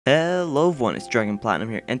Hello everyone, it's dragonplatinum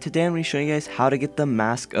here, and today I'm going to show you guys how to get the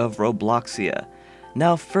Mask of Robloxia.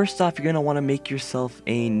 Now, first off, you're going to want to make yourself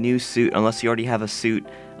a new suit, unless you already have a suit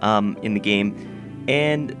in the game.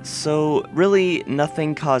 And so, really,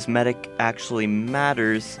 nothing cosmetic actually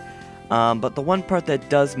matters, but the one part that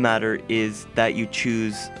does matter is that you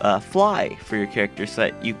choose Fly for your character so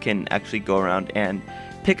that you can actually go around and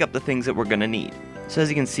pick up the things that we're going to need. So as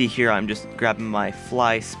you can see here, I'm just grabbing my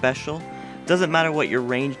Fly special. Doesn't matter what your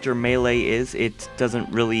ranged or melee is, it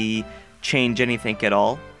doesn't really change anything at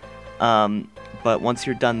all. But once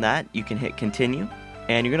you're done that, you can hit continue,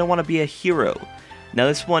 and you're going to want to be a hero. Now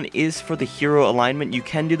this one is for the hero alignment. You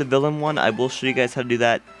can do the villain one. I will show you guys how to do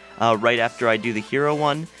that right after I do the hero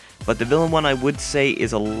one. But the villain one I would say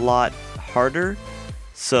is a lot harder,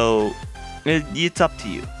 so it's up to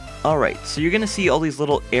you. Alright, so you're going to see all these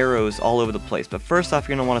little arrows all over the place, but first off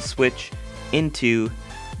you're going to want to switch into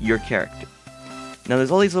your character. Now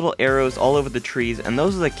there's all these little arrows all over the trees, and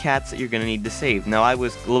those are the cats that you're going to need to save. Now I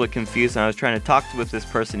was a little bit confused, and I was trying to talk with this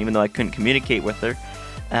person even though I couldn't communicate with her,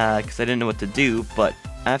 because I didn't know what to do, but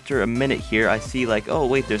after a minute here I see like, oh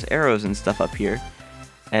wait, there's arrows and stuff up here,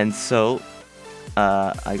 and so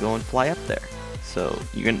I go and fly up there. So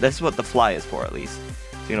this is what the fly is for, at least.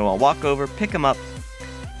 So you're going to want to walk over, pick them up,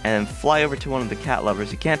 and then fly over to one of the cat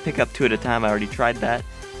lovers. You can't pick up two at a time, I already tried that,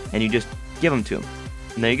 and you just give them to him.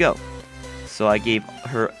 And there you go. So I gave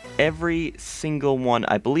her every single one,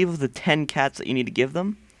 I believe, of the 10 cats that you need to give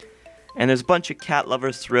them. And there's a bunch of cat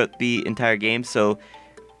lovers throughout the entire game, so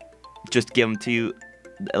just give them to you,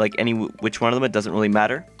 like which one of them, it doesn't really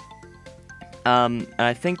matter. And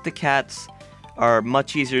I think the cats are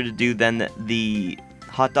much easier to do than the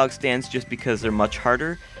hot dog stands just because they're much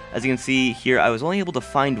harder. As you can see here, I was only able to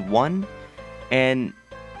find one, and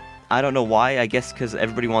I don't know why. I guess because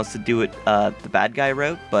everybody wants to do it the bad guy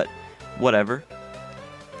route, but whatever.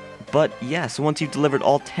 But yeah, so once you've delivered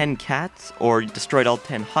all 10 cats, or destroyed all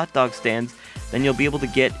 10 hot dog stands, then you'll be able to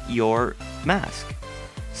get your mask.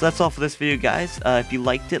 So that's all for this video, guys. If you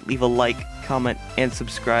liked it, leave a like, comment, and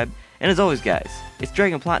subscribe. And as always, guys, it's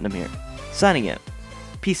dragonplatinum here, signing out.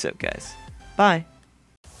 Peace out, guys. Bye.